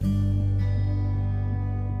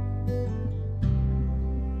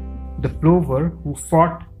The plover who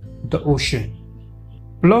fought the ocean.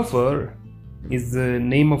 Plover is the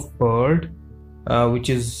name of bird which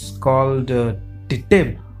is called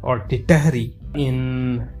Tittibh or Tittibh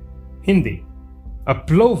in Hindi. A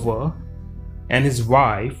plover and his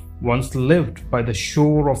wife once lived by the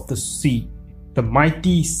shore of the sea, the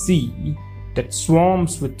mighty sea that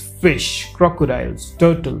swarms with fish, crocodiles,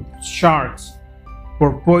 turtles, sharks,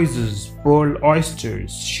 porpoises, pearl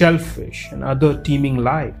oysters, shellfish, and other teeming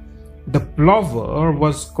life. The plover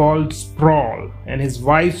was called Sprawl, and his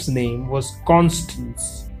wife's name was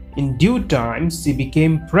Constance. In due time, she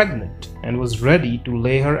became pregnant and was ready to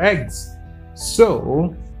lay her eggs.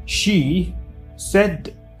 So she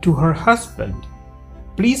said to her husband,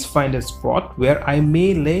 "Please find a spot where I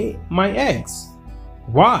may lay my eggs."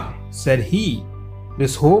 "Why," said he,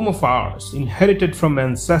 "this home of ours, inherited from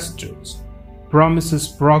ancestors, promises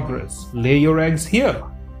progress. Lay your eggs here."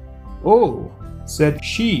 "Oh," said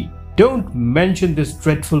she, "don't mention this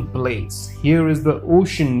dreadful place. Here is the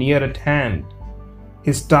ocean near at hand.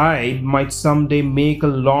 His tide might someday make a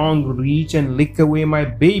long reach and lick away my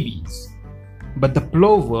babies." But the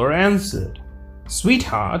plover answered,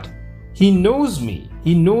 "Sweetheart, he knows me.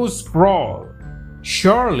 He knows Sprawl.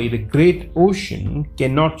 Surely the great ocean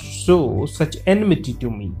cannot show such enmity to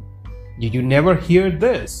me. Did you never hear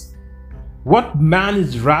this? What man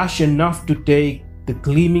is rash enough to take the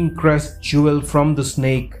gleaming crest jewel from the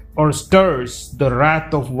snake, or stirs the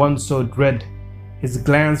wrath of one so dread, his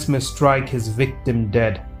glance may strike his victim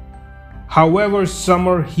dead. However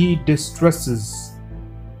summer heat distresses,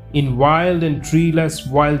 in wild and treeless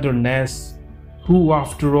wilderness, who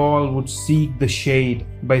after all would seek the shade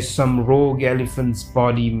by some rogue elephant's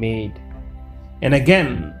body made? And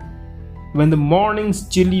again, when the morning's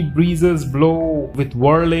chilly breezes blow with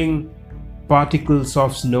whirling particles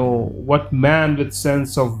of snow, what man with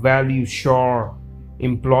sense of value sure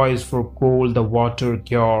employs for cold the water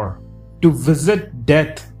cure? To visit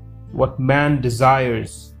death, what man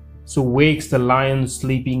desires, so wakes the lion's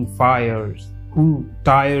sleeping fires, who,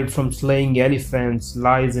 tired from slaying elephants,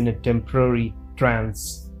 lies in a temporary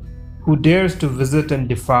trance, who dares to visit and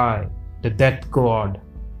defy the death god,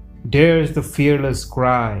 dares the fearless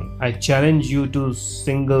cry, "I challenge you to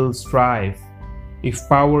single strife. If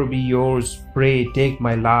power be yours, pray take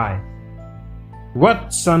my life."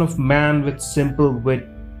 What son of man with simple wit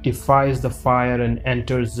defies the fire and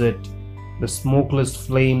enters it, the smokeless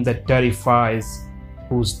flame that terrifies,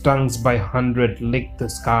 whose tongues by hundred lick the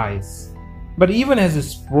skies? But even as he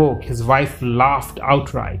spoke, his wife laughed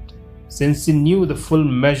outright, since she knew the full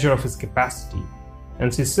measure of his capacity,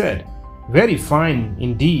 and she said, "Very fine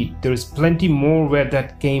indeed, there is plenty more where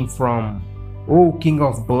that came from. O king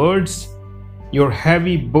of birds, your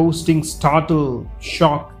heavy boasting startle,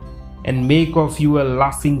 shock, and make of you a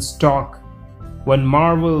laughing stock. One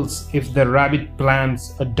marvels if the rabbit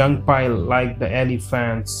plants a dung pile like the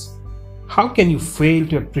elephants. How can you fail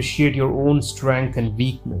to appreciate your own strength and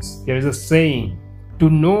weakness? There is a saying, to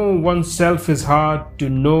know oneself is hard, to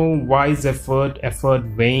know wise effort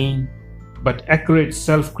vain, but accurate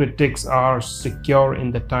self-critics are secure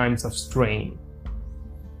in the times of strain.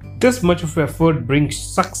 This much of effort brings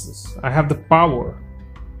success. I have the power.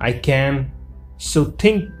 I can. So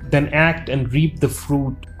think, then act and reap the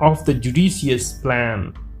fruit of the judicious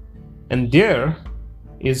plan. And there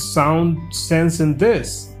is sound sense in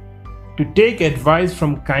this. To take advice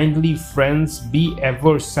from kindly friends, be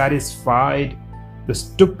ever satisfied. The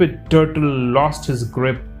stupid turtle lost his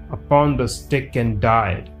grip upon the stick and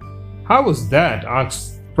died." "How was that?"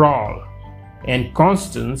 asked Sprawl, and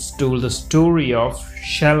Constance told the story of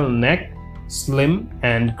Shell Neck, Slim,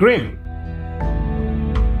 and Grim.